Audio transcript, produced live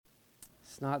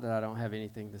It's not that I don't have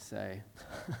anything to say.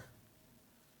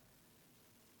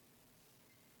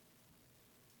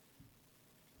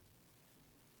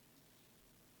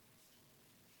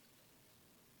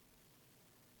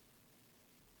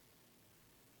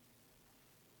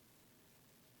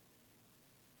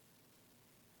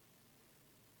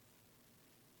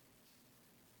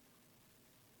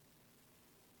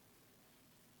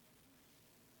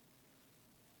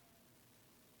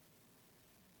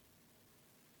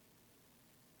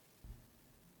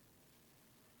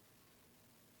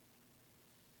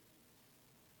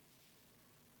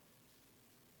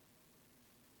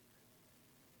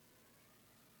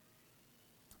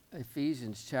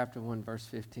 Ephesians chapter 1, verse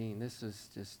 15. This is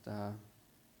just,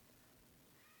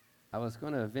 I was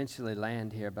going to eventually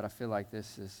land here, but I feel like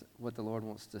this is what the Lord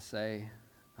wants to say.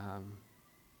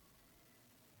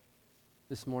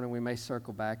 This morning we may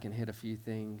circle back and hit a few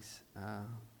things.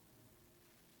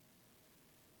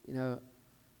 I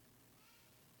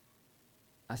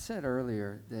said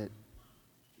earlier that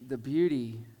the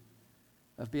beauty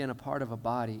of being a part of a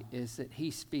body is that He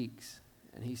speaks,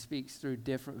 and He speaks through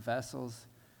different vessels,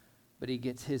 but He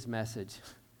gets His message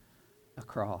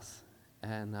across.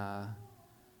 And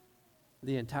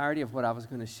the entirety of what I was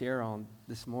going to share on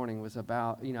this morning was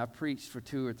about, I preached for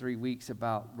 2 or 3 weeks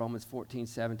about Romans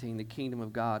 14:17. The kingdom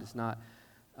of God is not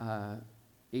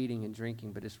eating and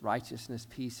drinking, but it's righteousness,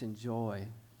 peace, and joy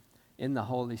in the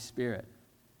Holy Spirit.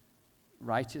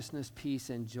 Righteousness, peace,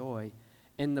 and joy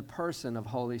in the person of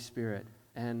Holy Spirit.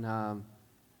 And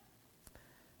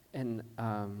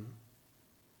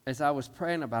as I was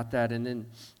praying about that, and then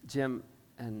Jim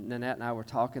and Nanette and I were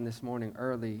talking this morning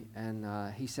early, and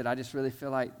he said, I just really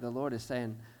feel like the Lord is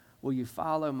saying, will you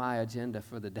follow my agenda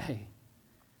for the day?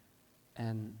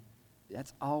 And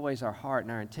that's always our heart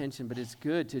and our intention, but it's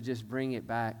good to just bring it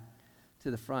back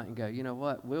to the front and go, you know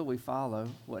what, will we follow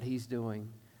what He's doing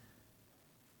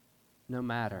no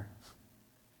matter?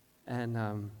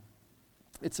 And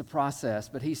it's a process,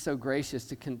 but He's so gracious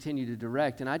to continue to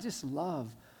direct. And I just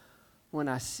love when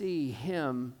I see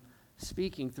Him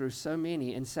speaking through so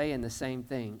many and saying the same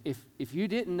thing. If you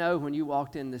didn't know when you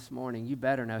walked in this morning, you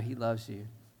better know He loves you.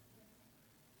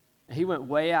 He went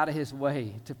way out of His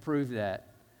way to prove that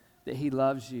He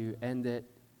loves you, and that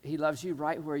He loves you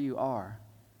right where you are.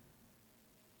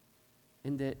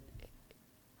 And that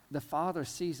the Father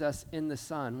sees us in the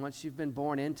Son once you've been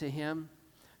born into Him.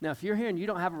 Now, if you're here and you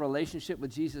don't have a relationship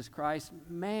with Jesus Christ,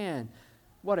 man,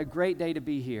 what a great day to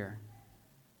be here.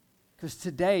 Because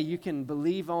today you can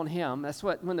believe on Him. That's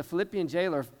what, when the Philippian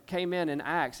jailer came in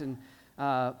Acts, and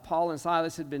Paul and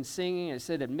Silas had been singing, it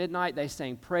said at midnight they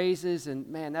sang praises, and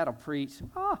man, that'll preach.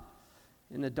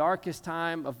 In the darkest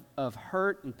time of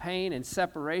hurt and pain and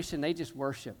separation, they just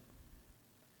worship.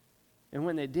 And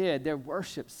when they did, their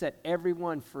worship set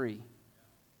everyone free.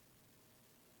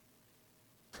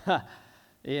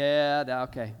 Yeah,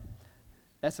 okay.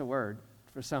 That's a word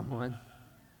for someone.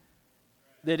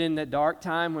 That in the dark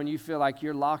time when you feel like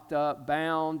you're locked up,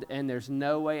 bound, and there's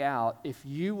no way out, if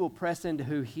you will press into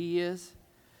who He is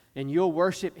and you'll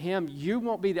worship Him, you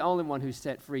won't be the only one who's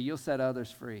set free. You'll set others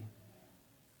free.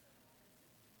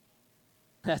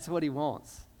 That's what He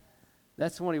wants.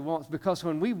 That's what He wants, because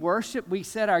when we worship, we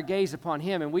set our gaze upon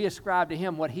Him and we ascribe to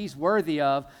Him what He's worthy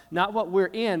of, not what we're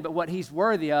in, but what He's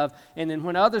worthy of. And then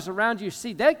when others around you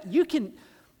see that, you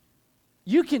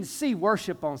can see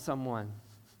worship on someone.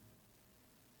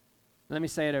 Let me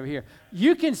say it over here.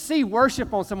 You can see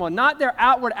worship on someone, not their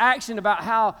outward action about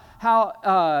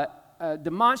how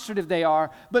demonstrative they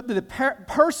are, but the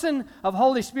person of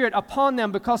Holy Spirit upon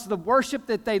them, because of the worship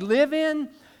that they live in,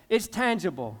 it's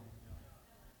tangible.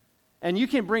 And you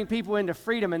can bring people into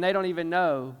freedom and they don't even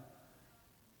know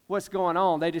what's going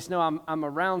on. They just know I'm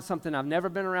around something I've never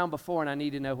been around before, and I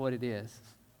need to know what it is.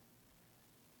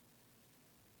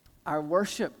 Our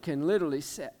worship can literally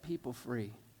set people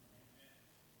free.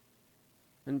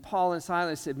 And Paul and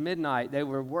Silas at midnight, they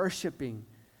were worshiping.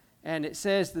 And it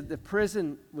says that the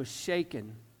prison was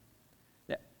shaken.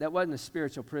 That wasn't a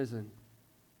spiritual prison.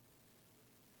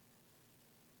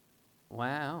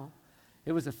 Wow.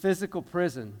 It was a physical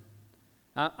prison.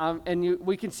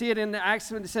 We can see it in the Acts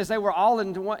when it says they were all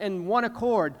in one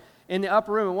accord in the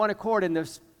upper room, in one accord, and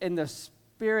the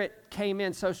Spirit came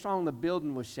in so strong the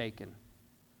building was shaken.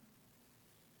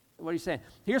 What are you saying?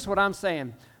 Here's what I'm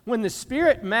saying. When the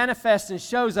Spirit manifests and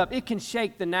shows up, it can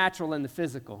shake the natural and the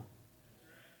physical.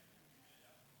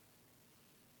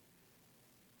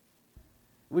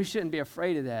 We shouldn't be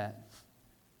afraid of that.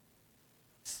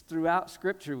 Throughout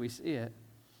Scripture we see it.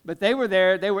 But they were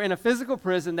there. They were in a physical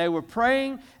prison. They were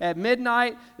praying at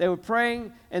midnight. They were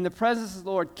praying, and the presence of the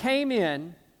Lord came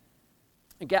in.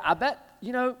 And I bet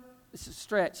it's a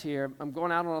stretch here. I'm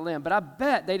going out on a limb, but I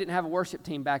bet they didn't have a worship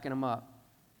team backing them up.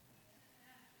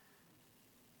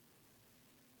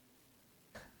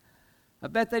 I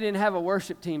bet they didn't have a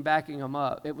worship team backing them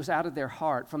up. It was out of their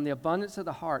heart. From the abundance of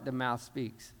the heart, the mouth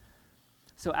speaks.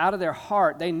 So out of their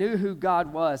heart, they knew who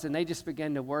God was, and they just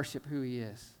began to worship who he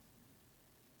is.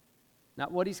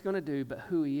 Not what he's going to do, but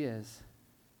who he is.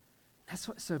 That's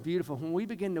what's so beautiful. When we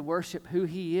begin to worship who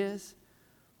he is,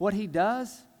 what he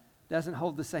does doesn't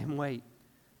hold the same weight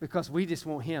because we just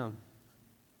want him.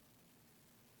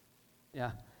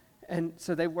 Yeah. And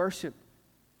so they worship.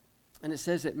 And it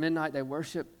says at midnight they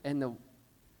worship, and the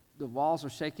walls were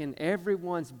shaking.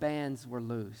 Everyone's bands were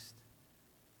loosed.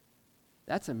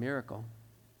 That's a miracle.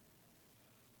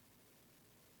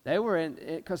 They were in,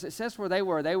 because it says where they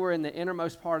were in the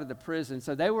innermost part of the prison.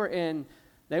 So they were in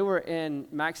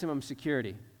maximum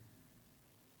security.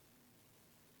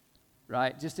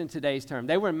 Right? Just in today's term.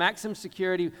 They were in maximum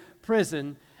security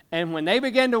prison, and when they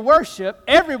began to worship,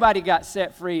 everybody got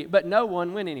set free, but no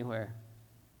one went anywhere.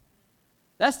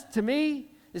 That's, to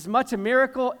me, as much a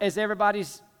miracle as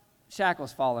everybody's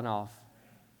shackles falling off.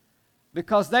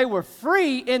 Because they were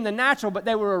free in the natural, but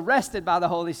they were arrested by the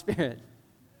Holy Spirit.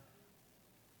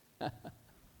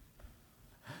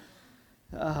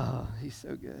 Oh, he's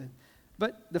so good.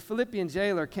 But the Philippian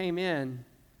jailer came in,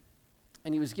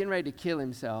 and he was getting ready to kill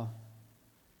himself.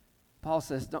 Paul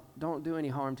says, don't do any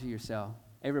harm to yourself.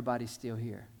 Everybody's still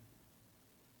here.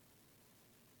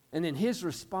 And then his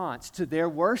response to their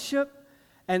worship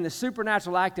and the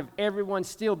supernatural act of everyone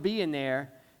still being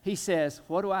there, he says,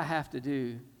 what do I have to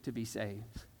do to be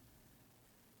saved?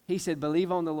 He said,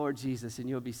 believe on the Lord Jesus and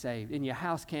you'll be saved. And your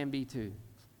house can be too.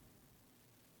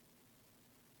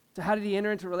 So how did he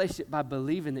enter into a relationship? By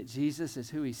believing that Jesus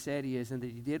is who he said he is and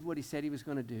that he did what he said he was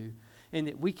going to do and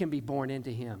that we can be born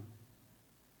into him.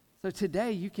 So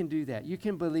today you can do that. You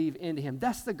can believe into him.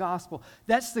 That's the gospel.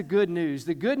 That's the good news.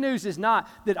 The good news is not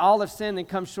that all have sinned and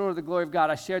come short of the glory of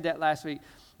God. I shared that last week.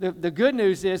 The good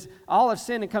news is all have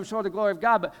sinned and come short of the glory of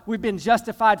God, but we've been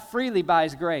justified freely by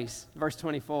his grace. Verse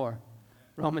 24,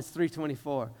 Romans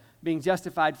 3:24. Being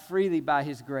justified freely by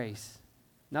his grace.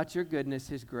 Not your goodness,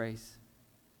 his grace.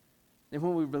 And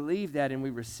when we believe that and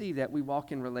we receive that, we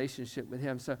walk in relationship with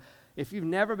him. So if you've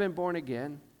never been born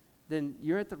again, then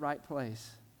you're at the right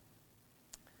place.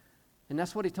 And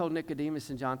that's what he told Nicodemus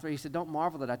in John 3. He said, don't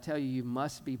marvel that I tell you, you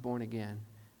must be born again.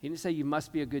 He didn't say you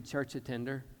must be a good church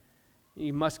attender.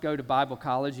 You must go to Bible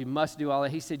college. You must do all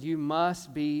that. He said you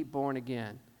must be born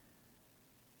again.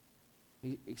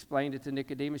 He explained it to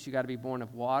Nicodemus. You got to be born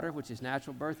of water, which is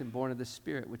natural birth, and born of the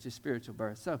Spirit, which is spiritual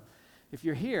birth. So if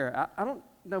you're here, I don't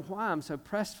know why I'm so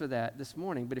pressed for that this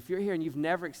morning, but if you're here and you've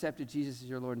never accepted Jesus as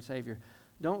your Lord and Savior,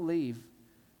 don't leave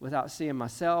without seeing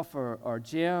myself or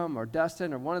Jim or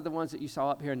Dustin or one of the ones that you saw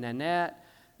up here, Nanette,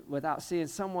 without seeing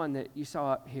someone that you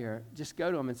saw up here. Just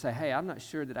go to them and say, hey, I'm not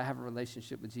sure that I have a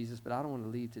relationship with Jesus, but I don't want to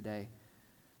leave today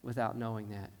without knowing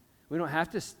that. We don't have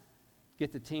to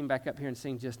get the team back up here and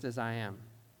sing Just As I Am.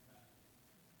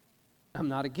 I'm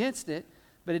not against it,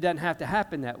 but it doesn't have to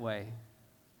happen that way.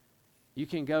 You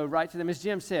can go right to them, as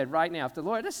Jim said, right now. If the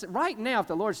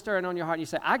Lord's stirring on your heart and you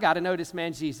say, I got to know this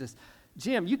man Jesus.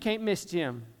 Jim, you can't miss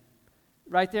Jim.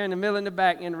 Right there in the middle in the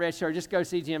back in the red shirt, just go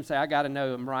see Jim, say, I got to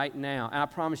know him right now. And I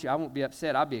promise you, I won't be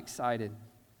upset. I'll be excited.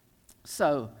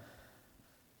 So,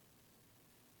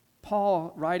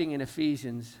 Paul, writing in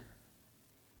Ephesians,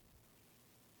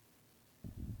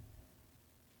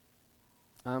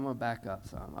 I'm going to back up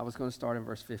some. I was going to start in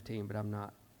verse 15, but I'm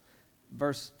not.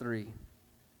 Verse 3.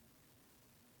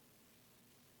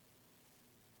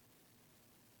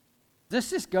 Let's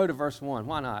just go to verse 1.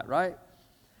 Why not, right?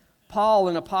 Paul,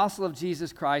 an apostle of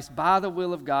Jesus Christ, by the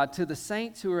will of God, to the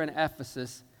saints who are in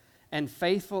Ephesus and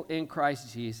faithful in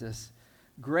Christ Jesus,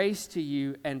 grace to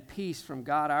you and peace from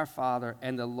God our Father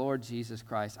and the Lord Jesus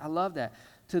Christ. I love that.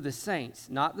 To the saints,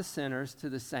 not the sinners, to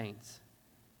the saints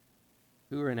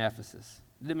who are in Ephesus.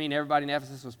 Did it mean everybody in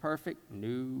Ephesus was perfect?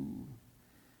 No,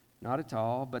 not at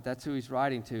all, but that's who he's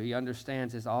writing to. He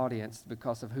understands his audience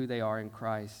because of who they are in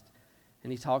Christ.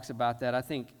 And he talks about that. I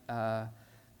think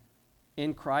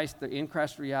in Christ, the in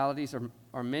Christ realities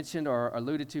are mentioned or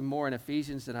alluded to more in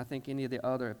Ephesians than I think any of the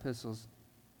other epistles.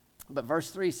 But verse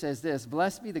 3 says this,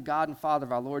 blessed be the God and Father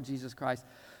of our Lord Jesus Christ,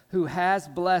 who has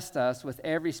blessed us with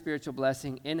every spiritual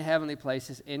blessing in heavenly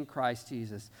places in Christ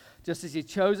Jesus, just as he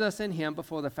chose us in him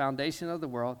before the foundation of the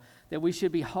world, that we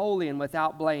should be holy and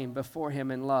without blame before him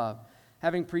in love,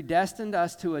 having predestined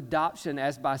us to adoption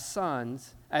as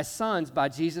sons by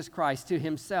Jesus Christ to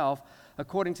himself,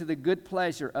 according to the good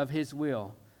pleasure of his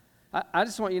will. I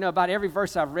just want you to know, about every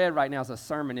verse I've read right now is a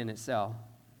sermon in itself.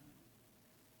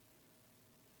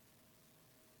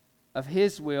 of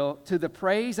his will, to the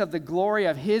praise of the glory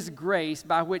of his grace,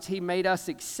 by which he made us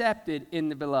accepted in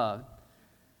the beloved.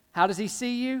 How does he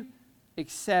see you?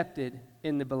 Accepted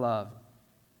in the beloved.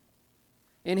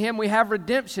 In him we have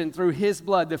redemption through his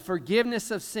blood, the forgiveness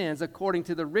of sins according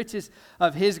to the riches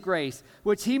of his grace,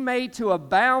 which he made to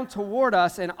abound toward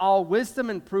us in all wisdom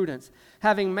and prudence,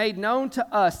 having made known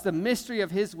to us the mystery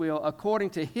of his will according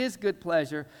to his good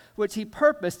pleasure, which he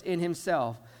purposed in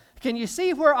himself. Can you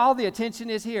see where all the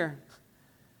attention is here?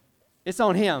 It's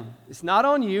on him. It's not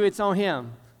on you, it's on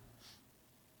him.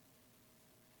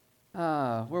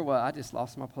 Where was I? Just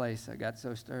lost my place. I got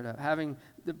so stirred up. Having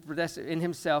the predestined in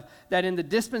himself, that in the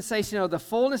dispensation of the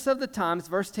fullness of the times,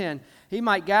 verse 10, he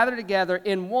might gather together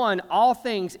in one all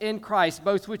things in Christ,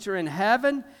 both which are in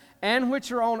heaven and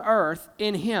which are on earth,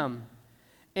 in him.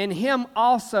 In him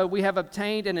also we have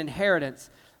obtained an inheritance,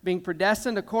 being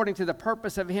predestined according to the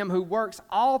purpose of him who works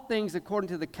all things according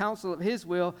to the counsel of his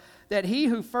will, that he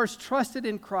who first trusted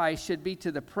in Christ should be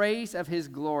to the praise of his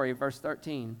glory. Verse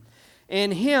 13.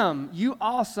 In him you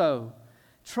also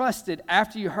trusted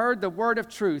after you heard the word of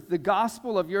truth, the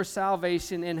gospel of your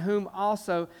salvation, in whom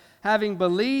also, having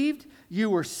believed, you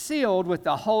were sealed with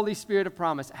the Holy Spirit of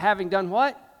promise. Having done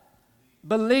what?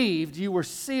 Believed, you were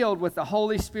sealed with the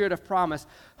Holy Spirit of promise,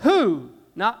 who,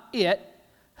 not it,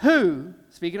 who,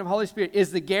 speaking of Holy Spirit,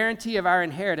 is the guarantee of our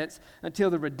inheritance until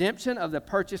the redemption of the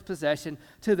purchased possession,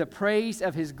 to the praise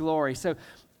of his glory. So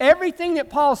everything that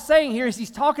Paul's saying here is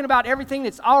he's talking about everything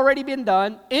that's already been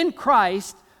done in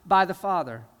Christ by the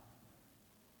Father.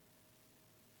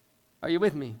 Are you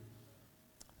with me?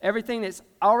 Everything that's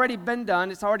already been done,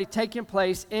 it's already taken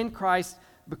place in Christ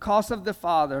because of the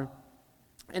Father.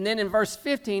 And then in verse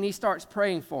 15, he starts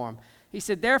praying for him. He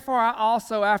said, therefore I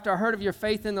also, after I heard of your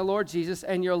faith in the Lord Jesus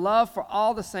and your love for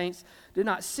all the saints, do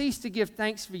not cease to give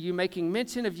thanks for you, making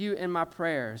mention of you in my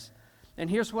prayers. And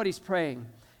here's what he's praying.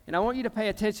 And I want you to pay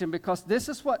attention, because this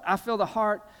is what I feel the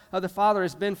heart of the Father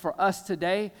has been for us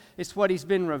today. It's what he's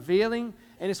been revealing,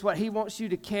 and it's what he wants you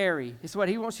to carry. It's what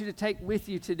he wants you to take with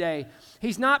you today.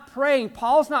 He's not praying,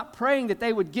 Paul's not praying that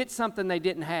they would get something they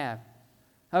didn't have.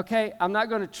 Okay, I'm not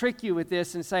going to trick you with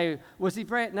this and say, was he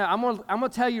praying? No, I'm going to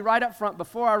tell you right up front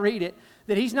before I read it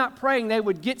that he's not praying they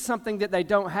would get something that they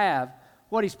don't have.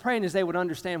 What he's praying is they would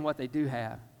understand what they do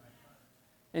have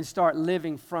and start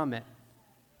living from it.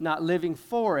 Not living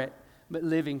for it, but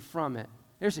living from it.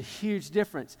 There's a huge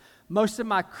difference. Most of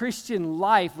my Christian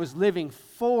life was living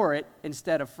for it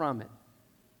instead of from it.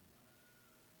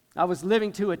 I was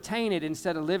living to attain it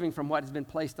instead of living from what has been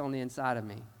placed on the inside of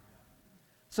me.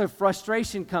 So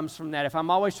frustration comes from that. If I'm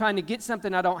always trying to get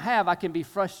something I don't have, I can be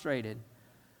frustrated.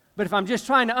 But if I'm just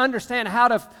trying to understand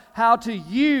how to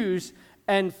use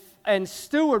and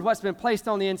steward what's been placed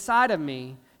on the inside of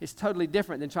me, it's totally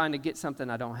different than trying to get something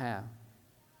I don't have.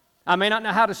 I may not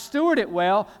know how to steward it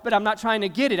well, but I'm not trying to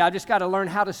get it. I've just got to learn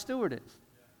how to steward it.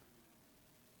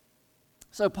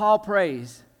 So Paul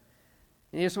prays,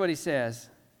 and here's what he says.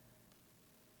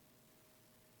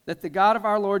 That the God of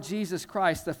our Lord Jesus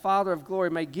Christ, the Father of glory,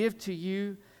 may give to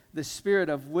you the spirit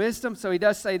of wisdom. So he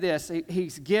does say this.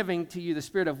 He's giving to you the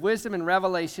spirit of wisdom and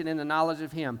revelation in the knowledge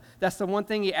of him. That's the one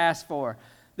thing he asked for.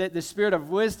 That the spirit of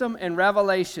wisdom and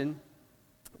revelation,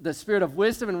 the spirit of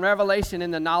wisdom and revelation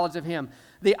in the knowledge of him.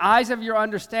 The eyes of your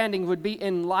understanding would be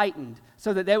enlightened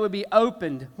so that they would be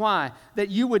opened. Why? That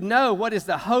you would know what is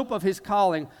the hope of his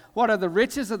calling, what are the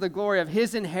riches of the glory of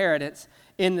his inheritance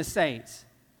in the saints.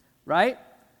 Right?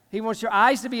 He wants your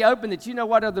eyes to be open that you know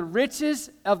what are the riches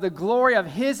of the glory of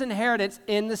his inheritance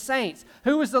in the saints.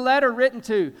 Who was the letter written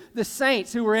to? The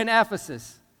saints who were in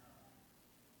Ephesus.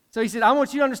 So he said, I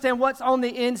want you to understand what's on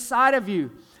the inside of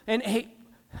you. And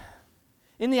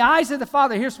in the eyes of the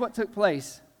Father, here's what took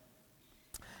place.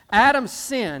 Adam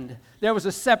sinned. There was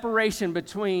a separation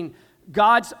between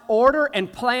God's order and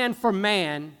plan for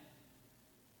man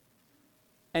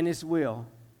and his will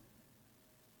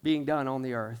being done on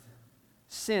the earth.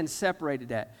 Sin separated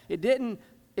that.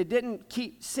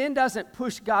 Sin doesn't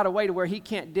push God away to where he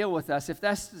can't deal with us. If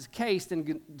that's the case,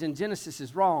 then Genesis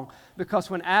is wrong. Because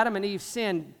when Adam and Eve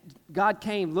sinned, God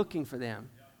came looking for them.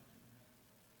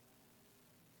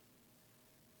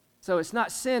 So it's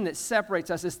not sin that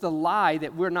separates us. It's the lie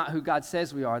that we're not who God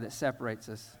says we are that separates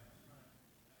us.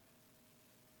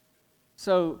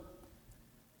 So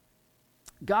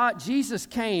Jesus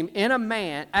came as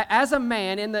a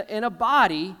man in a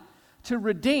body to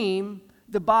redeem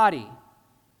the body.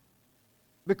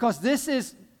 Because this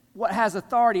is what has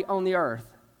authority on the earth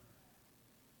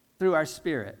through our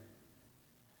spirit.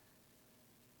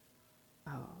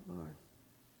 Oh, Lord.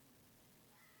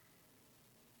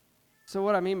 So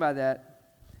what I mean by that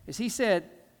is he said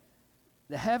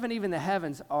The heaven, even the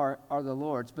heavens are the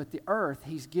Lord's, but the earth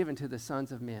he's given to the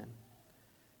sons of men.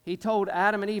 He told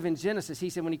Adam and Eve in Genesis, he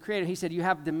said, when he created, he said, you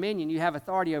have dominion, you have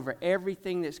authority over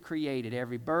everything that's created,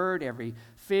 every bird, every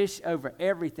fish, over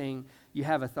everything, you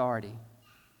have authority.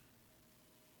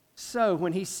 So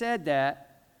when he said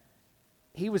that,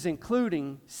 he was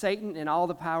including Satan and all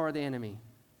the power of the enemy,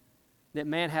 that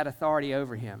man had authority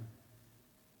over him.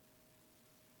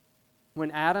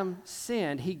 When Adam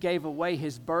sinned, he gave away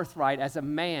his birthright as a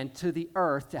man to the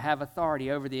earth to have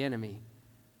authority over the enemy.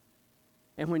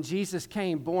 And when Jesus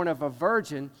came, born of a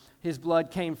virgin, his blood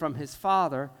came from his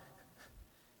Father.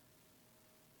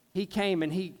 He came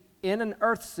and he, in an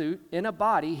earth suit, in a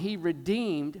body, he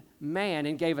redeemed man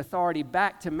and gave authority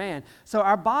back to man. So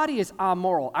our body is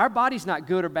amoral. Our body's not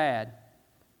good or bad.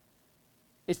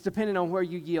 It's dependent on where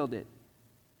you yield it.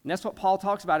 And that's what Paul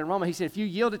talks about in Romans. He said, if you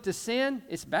yield it to sin,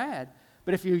 it's bad.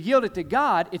 But if you yield it to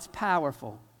God, it's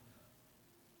powerful.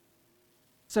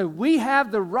 So we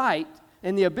have the right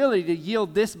and the ability to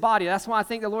yield this body. That's why I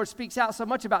think the Lord speaks out so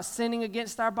much about sinning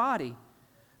against our body.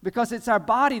 Because it's our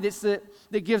body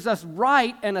that gives us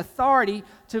right and authority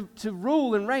to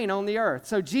rule and reign on the earth.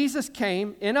 So Jesus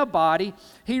came in a body.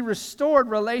 He restored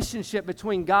relationship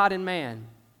between God and man.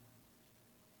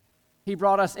 He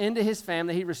brought us into his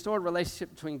family. He restored relationship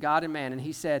between God and man. And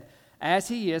he said, as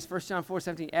he is, 1 John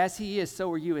 4:17, as he is,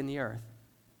 so are you in the earth.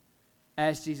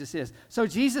 As Jesus is. So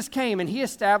Jesus came and he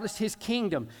established his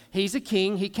kingdom. He's a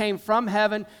king. He came from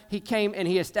heaven. He came and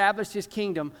he established his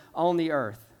kingdom on the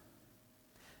earth.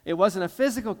 It wasn't a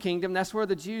physical kingdom. That's where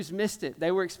the Jews missed it.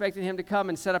 They were expecting him to come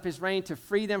and set up his reign to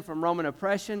free them from Roman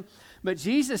oppression. But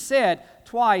Jesus said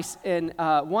twice,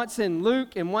 once in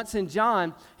Luke and once in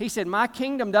John, he said, my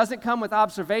kingdom doesn't come with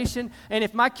observation. And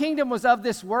if my kingdom was of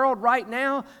this world right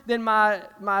now, then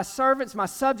my servants, my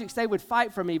subjects, they would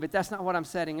fight for me. But that's not what I'm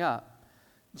setting up.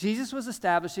 Jesus was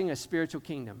establishing a spiritual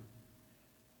kingdom.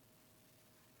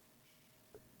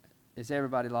 Is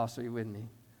everybody lost? Are you with me?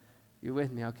 You're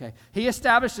with me? Okay. He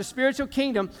established a spiritual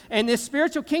kingdom, and this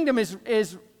spiritual kingdom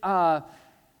is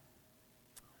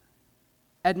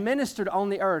administered on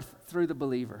the earth through the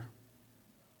believer.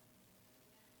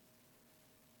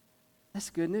 That's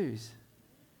good news.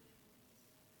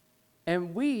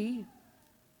 And we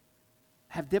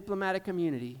have diplomatic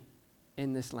immunity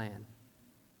in this land.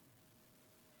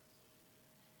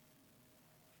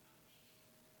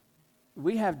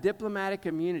 We have diplomatic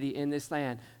immunity in this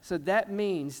land. So that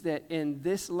means that in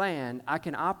this land, I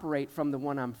can operate from the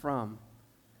one I'm from.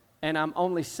 And I'm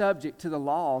only subject to the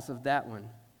laws of that one.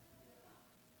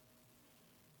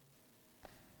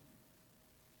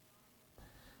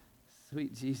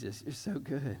 Sweet Jesus, you're so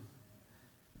good.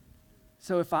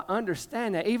 So if I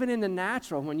understand that, even in the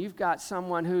natural, when you've got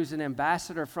someone who's an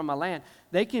ambassador from a land,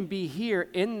 they can be here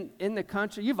in the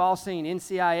country. You've all seen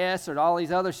NCIS or all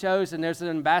these other shows, and there's an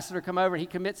ambassador come over and he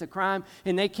commits a crime,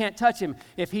 and they can't touch him.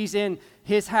 If he's in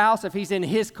his house, if he's in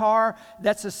his car,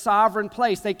 that's a sovereign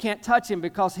place. They can't touch him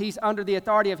because he's under the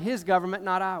authority of his government,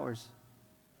 not ours.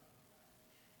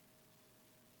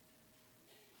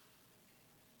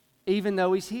 Even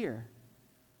though he's here.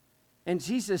 And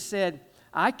Jesus said,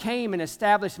 I came and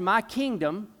established my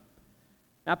kingdom.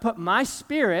 I put my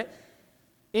spirit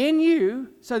in you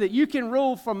so that you can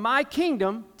rule from my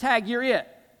kingdom. Tag, you're it.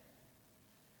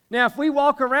 Now, if we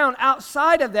walk around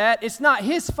outside of that, it's not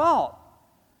his fault.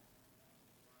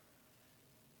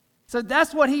 So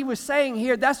that's what he was saying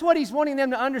here. That's what he's wanting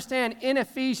them to understand in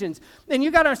Ephesians. And you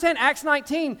got to understand, Acts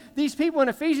 19, these people in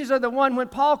Ephesians are the one, when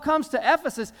Paul comes to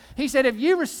Ephesus, he said, have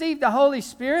you received the Holy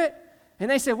Spirit? And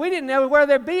they said, we didn't know where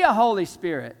there'd be a Holy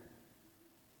Spirit.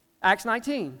 Acts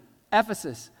 19,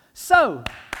 Ephesus. So,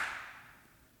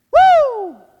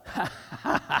 woo!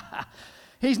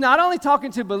 He's not only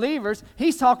talking to believers,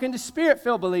 he's talking to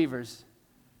Spirit-filled believers.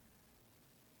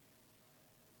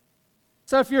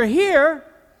 So if you're here,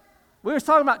 we were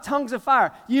talking about tongues of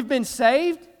fire. You've been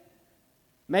saved,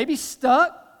 maybe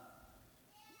stuck,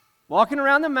 walking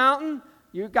around the mountain.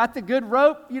 You've got the good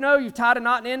rope, you've tied a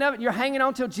knot in the end of it, and you're hanging on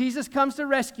until Jesus comes to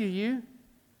rescue you.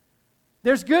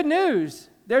 There's good news.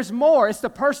 There's more. It's the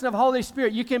person of Holy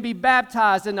Spirit. You can be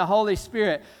baptized in the Holy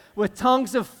Spirit with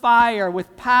tongues of fire,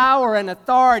 with power and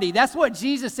authority. That's what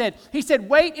Jesus said. He said,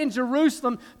 wait in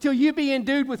Jerusalem till you be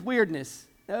endued with weirdness.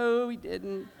 No, he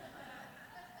didn't.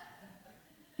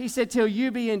 He said, till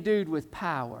you be endued with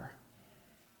power.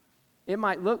 It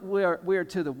might look weird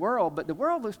to the world, but the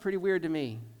world looks pretty weird to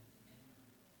me.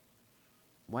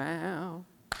 Wow.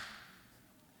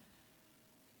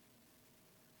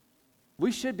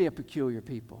 We should be a peculiar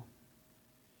people.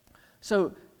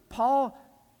 So Paul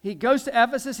he goes to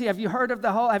Ephesus. Have you heard of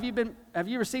have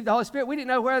you received the Holy Spirit? We didn't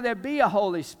know where there'd be a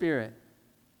Holy Spirit.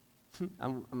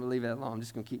 I'm going to leave it alone. I'm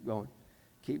just going to keep going.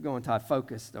 Keep going, Todd.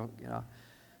 Focus. Don't get off.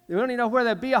 We don't even know where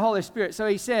there'd be a Holy Spirit. So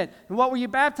he said, and what were you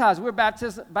baptized? We were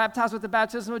baptized with the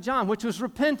baptism of John, which was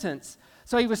repentance.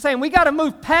 So he was saying, we got to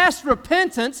move past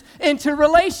repentance into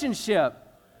relationship.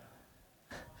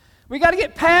 We got to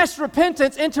get past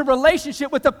repentance into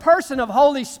relationship with the person of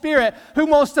Holy Spirit who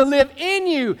wants to live in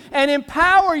you and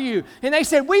empower you. And they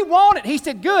said, we want it. He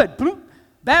said, good. Boom.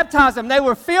 Baptize them. They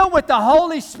were filled with the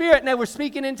Holy Spirit and they were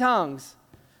speaking in tongues.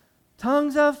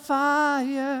 Tongues of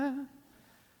fire,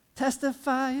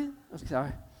 testifying. I'm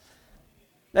sorry.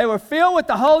 They were filled with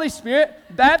the Holy Spirit,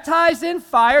 baptized in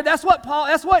fire. That's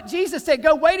what Jesus said.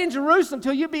 Go wait in Jerusalem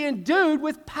till you be endued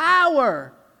with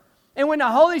power. And when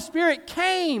the Holy Spirit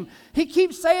came, he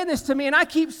keeps saying this to me, and I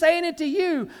keep saying it to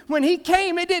you. When he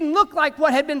came, it didn't look like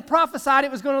what had been prophesied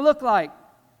it was going to look like.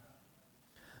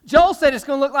 Joel said it's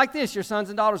going to look like this. Your sons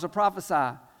and daughters will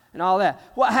prophesy and all that.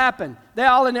 What happened? They're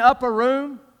all in the upper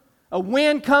room. A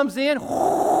wind comes in.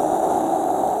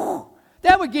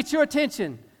 That would get your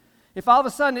attention. If all of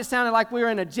a sudden it sounded like we were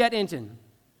in a jet engine.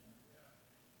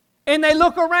 And they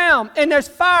look around, and there's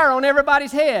fire on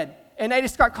everybody's head. And they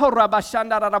just start,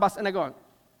 and they're going,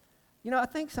 I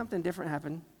think something different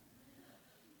happened.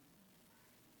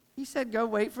 He said, go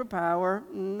wait for power.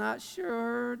 Not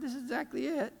sure this is exactly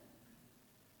it.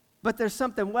 But there's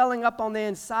something welling up on the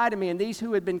inside of me, and these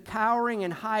who had been cowering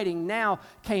and hiding now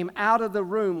came out of the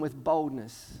room with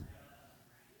boldness.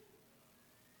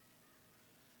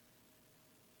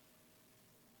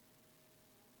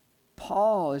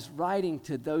 Paul is writing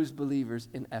to those believers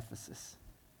in Ephesus.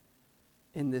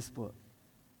 In this book.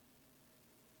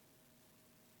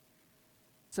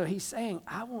 So he's saying,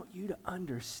 I want you to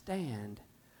understand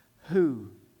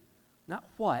who, not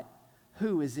what,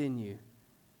 who is in you.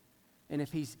 And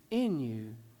if he's in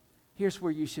you, here's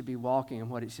where you should be walking and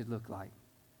what it should look like.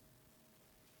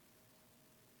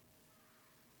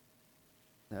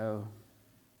 So,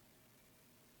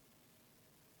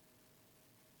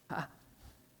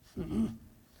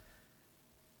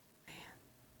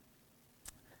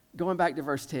 going back to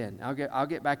verse 10, I'll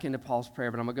get back into Paul's prayer,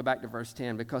 but I'm going to go back to verse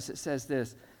 10 because it says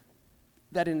this,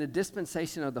 that in the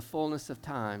dispensation of the fullness of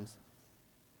times,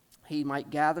 he might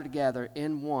gather together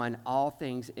in one all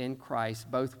things in Christ,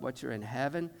 both which are in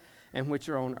heaven and which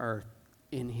are on earth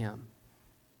in him.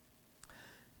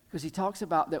 Because he talks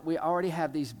about that we already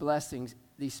have these blessings,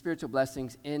 these spiritual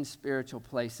blessings in spiritual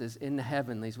places, in the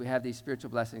heavenlies. We have these spiritual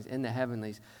blessings in the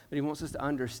heavenlies, but he wants us to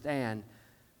understand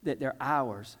that they're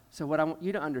ours. So what I want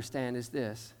you to understand is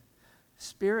this.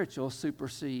 Spiritual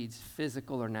supersedes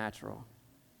physical or natural.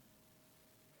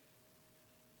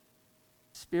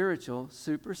 Spiritual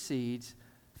supersedes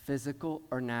physical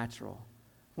or natural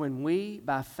when we,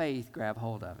 by faith, grab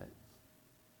hold of it.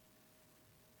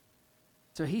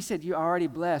 So he said you're already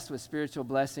blessed with spiritual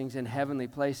blessings in heavenly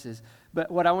places.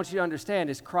 But what I want you to understand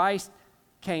is Christ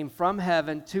came from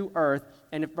heaven to earth.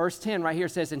 And if verse 10 right here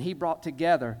says, and he brought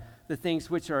together the things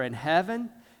which are in heaven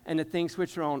and the things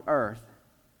which are on earth.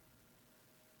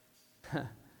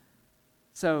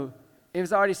 So it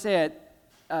was already said,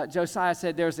 Josiah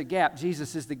said there's a gap.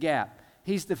 Jesus is the gap.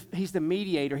 He's the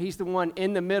mediator. He's the one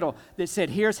in the middle that said,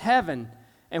 here's heaven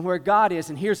and where God is,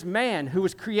 and here's man who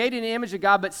was created in the image of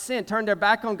God but sinned, turned their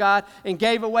back on God, and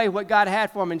gave away what God had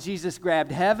for him. And Jesus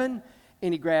grabbed heaven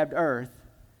and he grabbed earth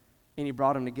and he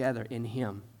brought them together in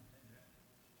him.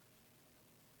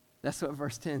 That's what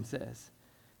verse 10 says.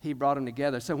 He brought them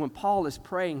together. So when Paul is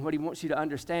praying, what he wants you to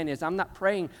understand is, I'm not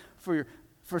praying for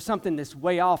something that's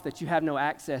way off that you have no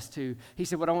access to. He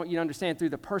said, what I want you to understand, through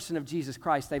the person of Jesus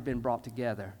Christ, they've been brought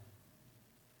together.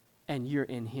 And you're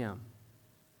in him.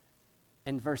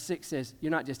 And verse 6 says,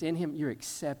 you're not just in him, you're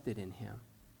accepted in him.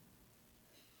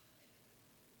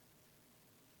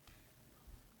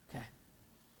 Okay.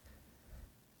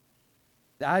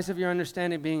 The eyes of your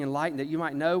understanding being enlightened, that you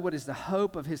might know what is the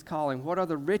hope of his calling, what are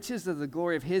the riches of the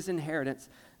glory of his inheritance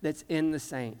that's in the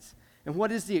saints, and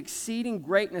what is the exceeding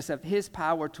greatness of his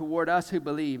power toward us who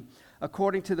believe,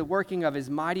 according to the working of his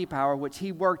mighty power, which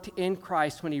he worked in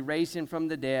Christ when he raised him from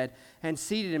the dead and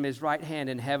seated him at his right hand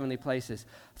in heavenly places,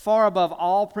 far above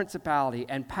all principality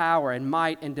and power and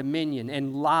might and dominion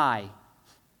and lie,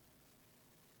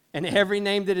 and every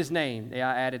name that is named. Yeah,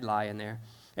 I added lie in there.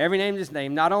 Every name is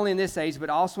named, not only in this age,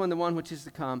 but also in the one which is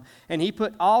to come. And he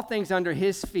put all things under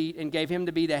his feet and gave him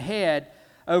to be the head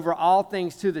over all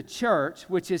things to the church,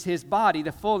 which is his body,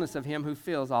 the fullness of him who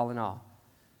fills all in all.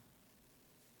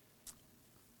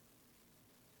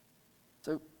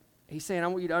 So he's saying, I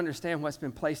want you to understand what's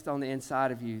been placed on the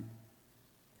inside of you.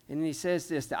 And then he says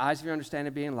this, the eyes of your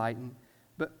understanding be enlightened.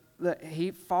 But look,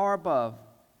 he far above,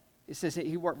 it says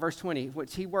he worked, verse 20,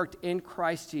 which he worked in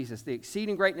Christ Jesus, the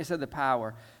exceeding greatness of the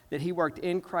power that he worked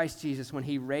in Christ Jesus when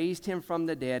he raised him from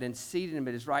the dead and seated him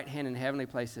at his right hand in heavenly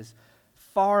places,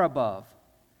 far above,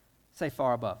 say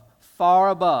far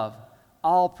above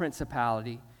all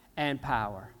principality and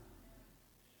power.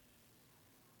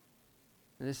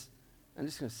 And this, I'm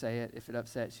just going to say it. If it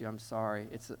upsets you, I'm sorry.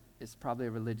 It's probably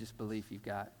a religious belief you've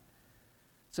got.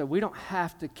 So we don't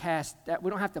have to cast that. We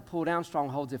don't have to pull down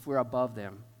strongholds if we're above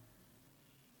them.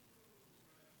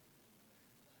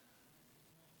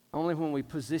 Only when we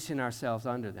position ourselves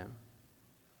under them.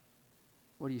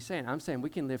 What are you saying? I'm saying we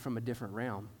can live from a different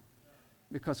realm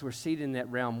because we're seated in that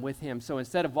realm with him. So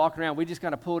instead of walking around, we just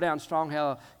got to pull down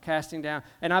stronghold, casting down.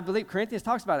 And I believe Corinthians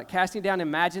talks about it, casting down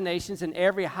imaginations and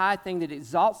every high thing that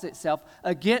exalts itself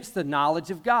against the knowledge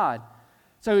of God.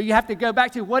 So you have to go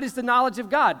back to, what is the knowledge of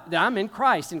God? That I'm in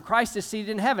Christ, and Christ is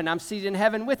seated in heaven. I'm seated in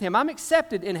heaven with him. I'm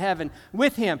accepted in heaven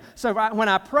with him. So when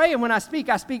I pray and when I speak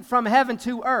from heaven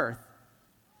to earth.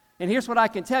 And here's what I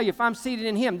can tell you. If I'm seated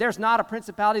in him, there's not a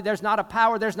principality, there's not a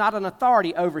power, there's not an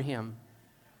authority over him.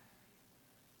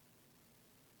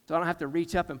 So I don't have to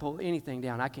reach up and pull anything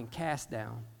down. I can cast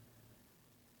down.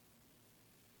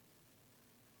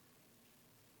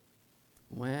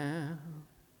 Well,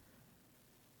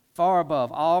 far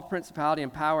above all principality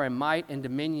and power and might and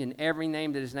dominion, every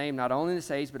name that is named, not only in this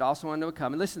age, but also unto a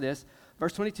come. And listen to this,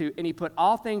 verse 22, and he put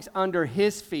all things under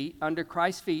his feet, under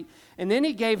Christ's feet, and then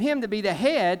he gave him to be the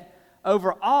head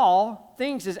over all.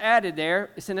 Things is added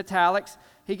there. It's in italics.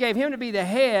 He gave him to be the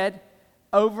head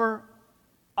over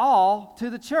all to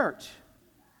the church,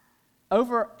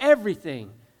 over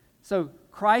everything. So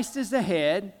Christ is the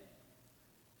head.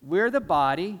 We're the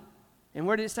body. And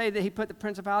where did it say that he put the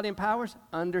principality and powers?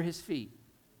 Under his feet.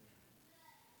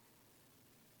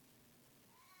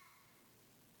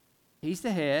 He's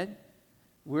the head,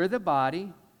 we're the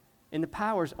body, and the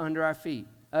power's under our feet.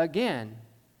 Again,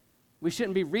 we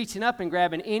shouldn't be reaching up and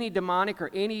grabbing any demonic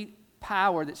or any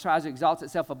power that tries to exalt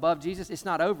itself above Jesus. It's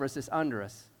not over us, it's under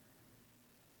us.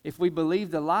 If we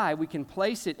believe the lie, we can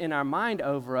place it in our mind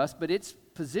over us, but it's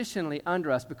positionally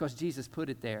under us because Jesus put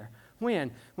it there.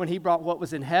 When? When he brought what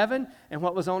was in heaven and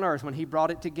what was on earth, when he brought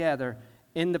it together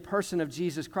in the person of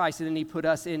Jesus Christ, and then he put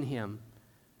us in him.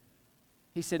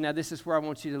 He said, now this is where I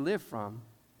want you to live from.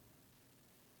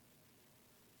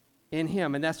 In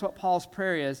him. And that's what Paul's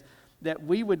prayer is, that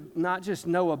we would not just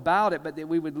know about it, but that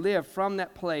we would live from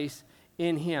that place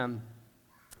in him,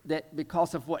 that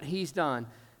because of what he's done.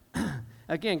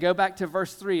 Again, go back to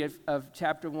verse 3 of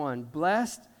chapter 1.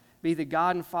 Blessed be the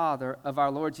God and Father of our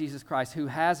Lord Jesus Christ, who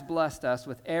has blessed us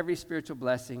with every spiritual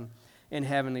blessing in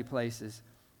heavenly places.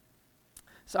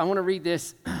 So I want to read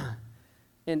this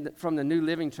from the New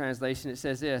Living Translation. It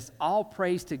says this, all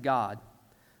praise to God,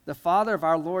 the Father of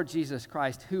our Lord Jesus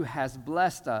Christ, who has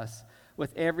blessed us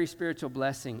with every spiritual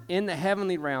blessing in the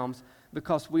heavenly realms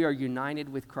because we are united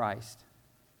with Christ.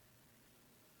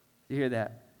 You hear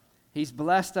that? He's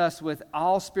blessed us with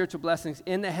all spiritual blessings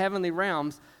in the heavenly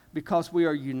realms because we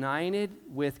are united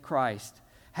with Christ.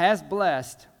 Has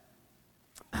blessed,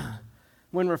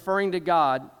 when referring to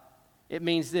God, it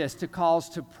means this, to cause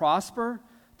to prosper,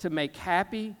 to make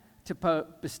happy, to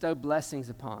bestow blessings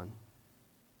upon.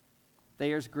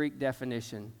 There's Greek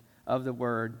definition of the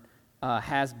word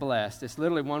has blessed. It's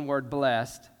literally one word,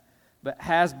 blessed. But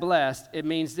has blessed, it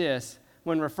means this.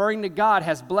 When referring to God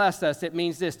has blessed us, it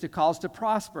means this, to cause to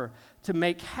prosper, to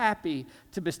make happy,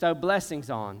 to bestow blessings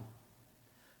on.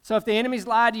 So if the enemies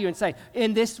lie to you and say,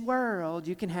 in this world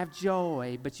you can have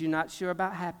joy, but you're not sure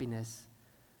about happiness,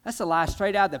 that's a lie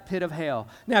straight out of the pit of hell.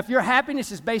 Now, if your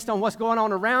happiness is based on what's going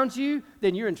on around you,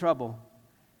 then you're in trouble.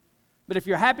 But if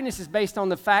your happiness is based on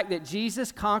the fact that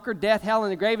Jesus conquered death, hell,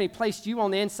 and the grave, and he placed you on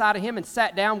the inside of him and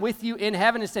sat down with you in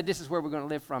heaven and said, this is where we're going to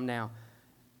live from now.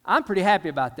 I'm pretty happy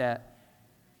about that.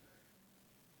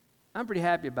 I'm pretty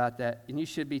happy about that, and you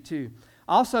should be too.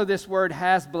 Also, this word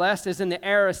has blessed is in the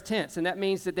aorist tense, and that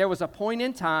means that there was a point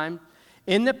in time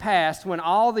in the past when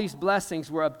all these blessings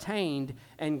were obtained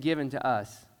and given to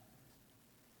us.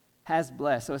 Has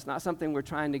blessed. So it's not something we're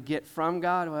trying to get from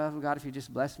God. Well, God, if you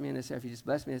just bless me in this area, if you just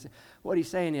bless me in this area. What he's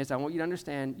saying is, I want you to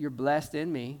understand you're blessed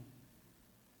in me,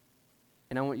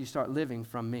 and I want you to start living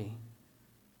from me.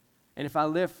 And if I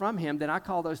live from him, then I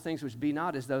call those things which be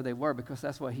not as though they were, because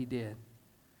that's what he did.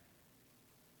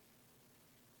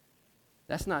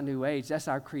 That's not New Age. That's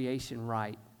our creation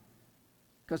right.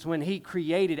 Because when he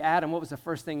created Adam, what was the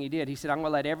first thing he did? He said, I'm going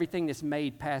to let everything that's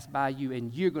made pass by you,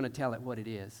 and you're going to tell it what it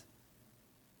is.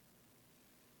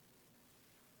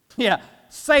 Yeah,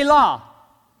 Selah.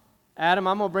 Adam,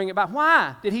 I'm going to bring it back.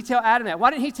 Why did he tell Adam that?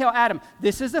 Why didn't he tell Adam,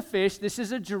 this is a fish, this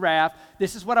is a giraffe,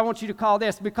 this is what I want you to call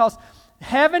this? Because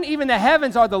heaven, even the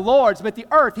heavens are the Lord's, but the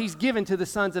earth he's given to the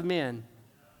sons of men.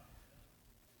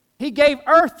 He gave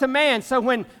earth to man, so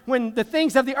when the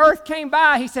things of the earth came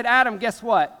by, he said, Adam, guess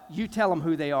what? You tell them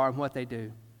who they are and what they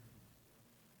do.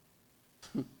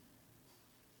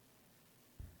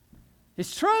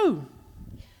 It's true.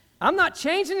 I'm not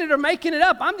changing it or making it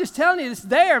up. I'm just telling you it's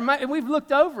there, and we've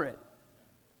looked over it.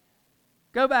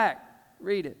 Go back,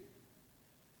 read it.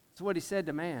 That's what he said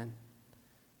to man.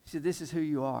 He said, this is who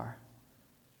you are.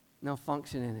 Now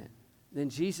function in it. Then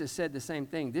Jesus said the same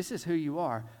thing. This is who you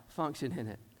are. Function in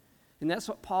it. And that's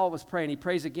what Paul was praying. He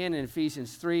prays again in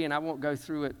Ephesians 3, and I won't go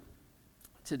through it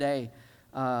today.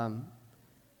 But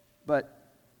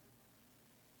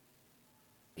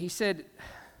he said,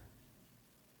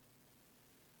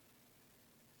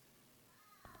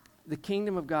 the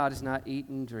kingdom of God is not eat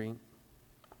and drink,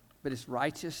 but it's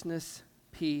righteousness,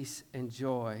 peace, and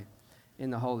joy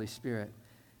in the Holy Spirit.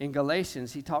 In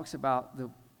Galatians, he talks about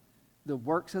the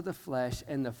works of the flesh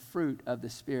and the fruit of the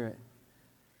Spirit.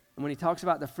 And when he talks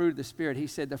about the fruit of the Spirit, he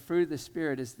said the fruit of the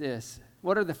Spirit is this.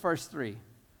 What are the first three?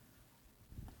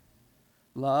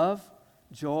 Love,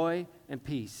 joy, and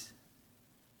peace.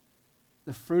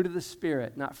 The fruit of the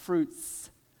Spirit, not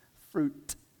fruits,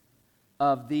 fruit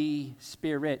of the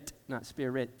Spirit, not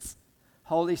spirits.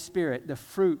 Holy Spirit, the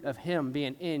fruit of Him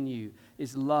being in you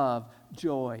is love,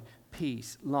 joy,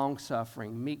 peace,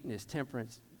 long-suffering, meekness,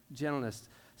 temperance, gentleness,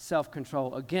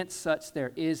 self-control. Against such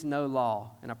there is no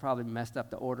law. And I probably messed up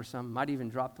the order some. Might even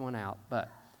dropped one out.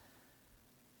 But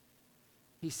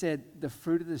he said the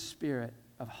fruit of the Spirit,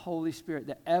 of Holy Spirit,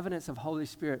 the evidence of Holy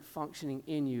Spirit functioning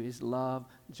in you is love,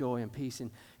 joy, and peace. And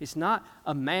it's not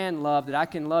a man love that I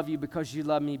can love you because you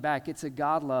love me back. It's a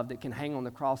God love that can hang on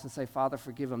the cross and say, Father,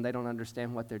 forgive them. They don't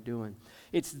understand what they're doing.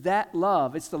 It's that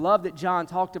love. It's the love that John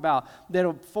talked about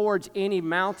that'll forge any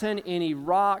mountain, any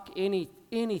rock,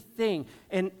 anything.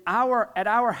 And at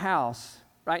our house,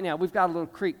 right now, we've got a little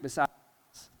creek beside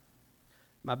us.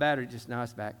 My battery now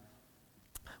it's back.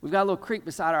 We've got a little creek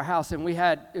beside our house, and we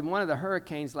had, in one of the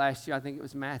hurricanes last year, I think it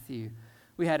was Matthew,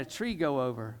 we had a tree go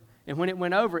over. And when it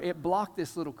went over, it blocked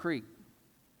this little creek.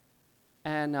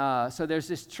 And so there's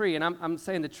this tree, and I'm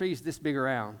saying the tree's this big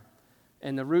around.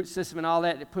 And the root system and all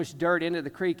that, it pushed dirt into the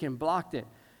creek and blocked it.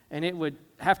 And it would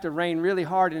have to rain really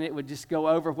hard, and it would just go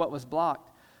over what was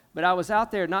blocked. But I was out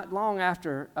there not long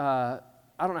after, I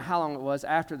don't know how long it was,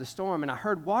 after the storm, and I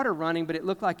heard water running, but it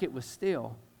looked like it was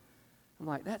still. I'm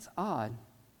like, that's odd.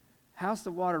 How's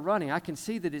the water running? I can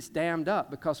see that it's dammed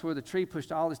up because where the tree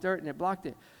pushed all this dirt and it blocked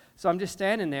it. So I'm just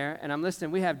standing there, and I'm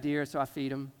listening. We have deer, so I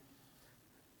feed them.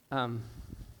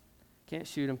 Can't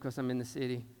shoot them because I'm in the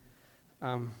city.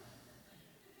 But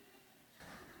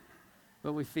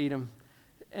we feed them.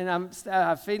 And I'm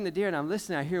feeding the deer, and I'm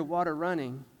listening. I hear water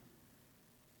running.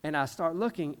 And I start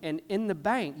looking, and in the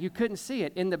bank, you couldn't see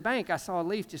it. In the bank, I saw a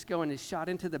leaf just go and it shot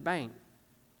into the bank.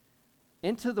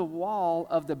 Into the wall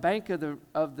of the bank of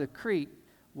the creek,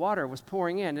 water was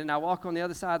pouring in. And I walk on the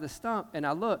other side of the stump, and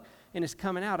I look, and it's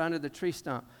coming out under the tree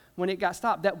stump. When it got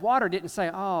stopped, that water didn't say,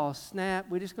 oh, snap,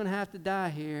 we're just going to have to die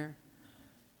here.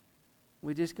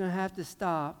 We're just going to have to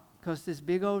stop because this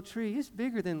big old tree is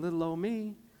bigger than little old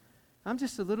me. I'm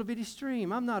just a little bitty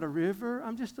stream. I'm not a river.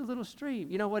 I'm just a little stream.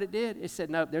 You know what it did? It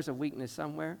said, nope, there's a weakness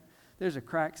somewhere. There's a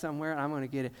crack somewhere, and I'm going to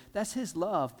get it. That's His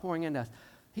love pouring into us.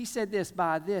 He said this,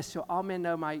 by this shall all men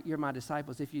know you're my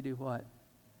disciples if you do what?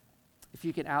 If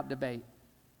you can out-debate.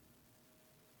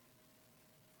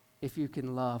 If you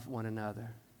can love one another.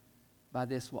 By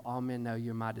this will all men know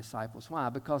you're my disciples. Why?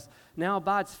 Because now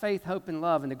abides faith, hope, and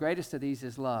love, and the greatest of these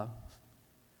is love.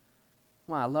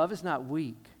 Why? Love is not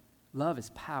weak. Love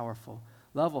is powerful.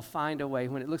 Love will find a way.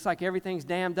 When it looks like everything's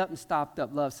dammed up and stopped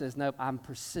up, love says, nope, I'm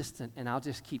persistent, and I'll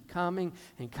just keep coming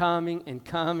and coming and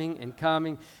coming and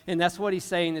coming. And that's what He's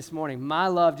saying this morning. My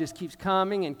love just keeps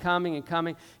coming and coming and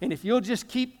coming. And if you'll just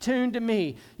keep tuned to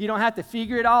me, you don't have to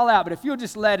figure it all out, but if you'll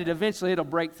just let it, eventually it'll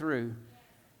break through.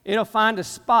 It'll find a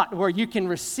spot where you can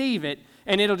receive it,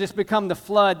 and it'll just become the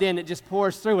flood then that just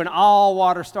pours through, and all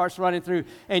water starts running through,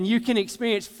 and you can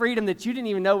experience freedom that you didn't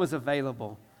even know was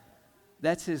available.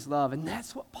 That's His love. And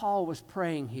that's what Paul was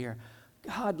praying here.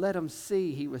 God, let them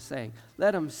see, he was saying.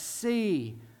 Let them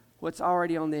see what's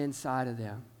already on the inside of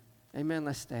them. Amen.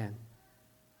 Let's stand.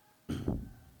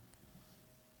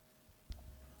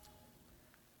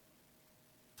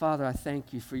 Father, I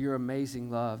thank you for your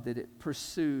amazing love, that it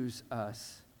pursues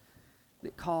us,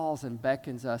 that calls and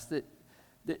beckons us, that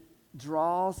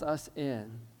draws us in.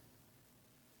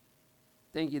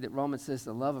 Thank you that Romans says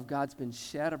the love of God's been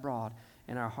shed abroad.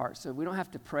 in our hearts. So we don't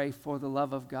have to pray for the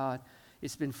love of God.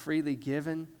 It's been freely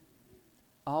given.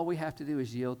 All we have to do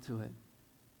is yield to it,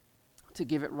 to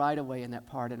give it right away in that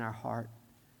part in our heart.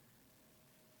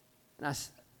 And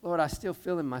Lord, I still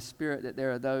feel in my spirit that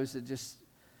there are those that just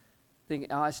think,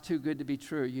 oh, it's too good to be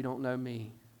true. You don't know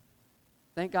me.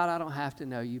 Thank God I don't have to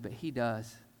know you, but he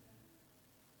does.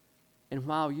 And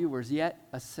while you were yet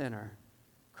a sinner,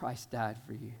 Christ died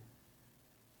for you.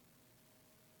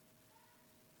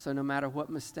 So no matter what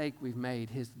mistake we've made,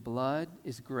 his blood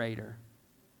is greater.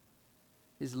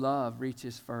 His love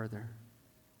reaches further.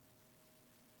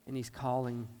 And he's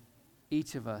calling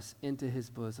each of us into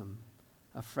his bosom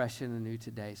afresh and anew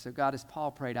today. So God, as Paul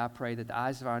prayed, I pray that the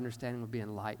eyes of our understanding would be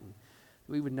enlightened.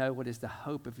 We would know what is the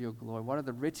hope of your glory. What are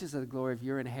the riches of the glory of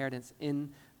your inheritance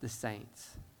in the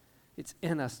saints? It's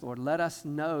in us, Lord. Let us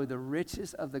know the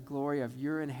riches of the glory of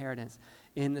your inheritance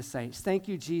in the saints. Thank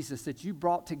you, Jesus, that you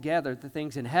brought together the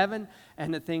things in heaven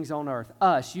and the things on earth.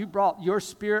 Us, you brought your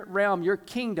spirit realm, your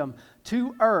kingdom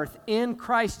to earth in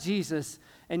Christ Jesus.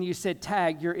 And you said,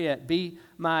 tag, you're it. Be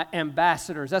my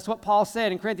ambassadors. That's what Paul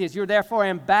said in Corinthians. You're therefore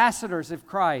ambassadors of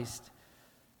Christ.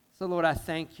 So, Lord, I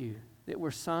thank you that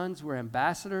we're sons, we're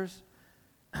ambassadors,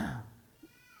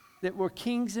 that we're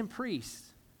kings and priests.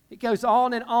 It goes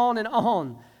on and on and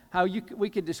on how we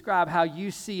could describe how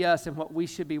you see us and what we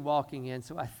should be walking in.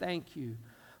 So I thank you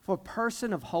for a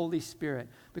person of Holy Spirit,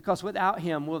 because without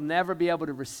him, we'll never be able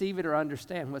to receive it or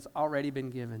understand what's already been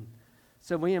given.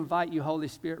 So we invite you, Holy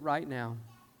Spirit, right now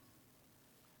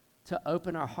to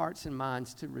open our hearts and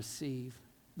minds to receive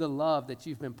the love that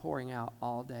you've been pouring out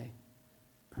all day.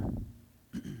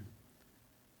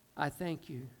 I thank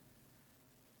you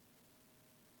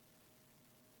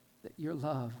that your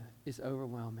love is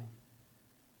overwhelming.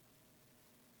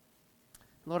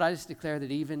 Lord, I just declare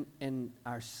that even in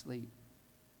our sleep,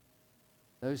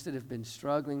 those that have been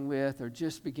struggling with or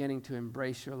just beginning to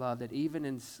embrace your love, that even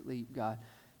in sleep, God,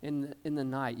 in the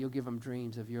night, you'll give them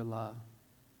dreams of your love.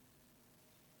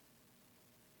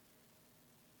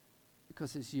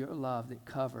 Because it's your love that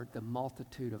covered the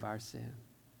multitude of our sin.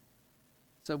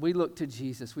 So we look to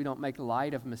Jesus. We don't make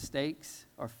light of mistakes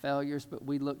or failures, but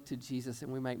we look to Jesus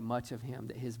and we make much of him,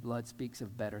 that his blood speaks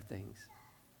of better things.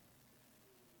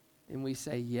 And we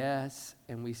say yes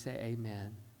and we say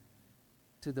amen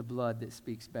to the blood that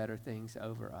speaks better things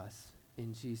over us.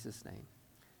 In Jesus' name,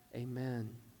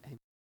 amen.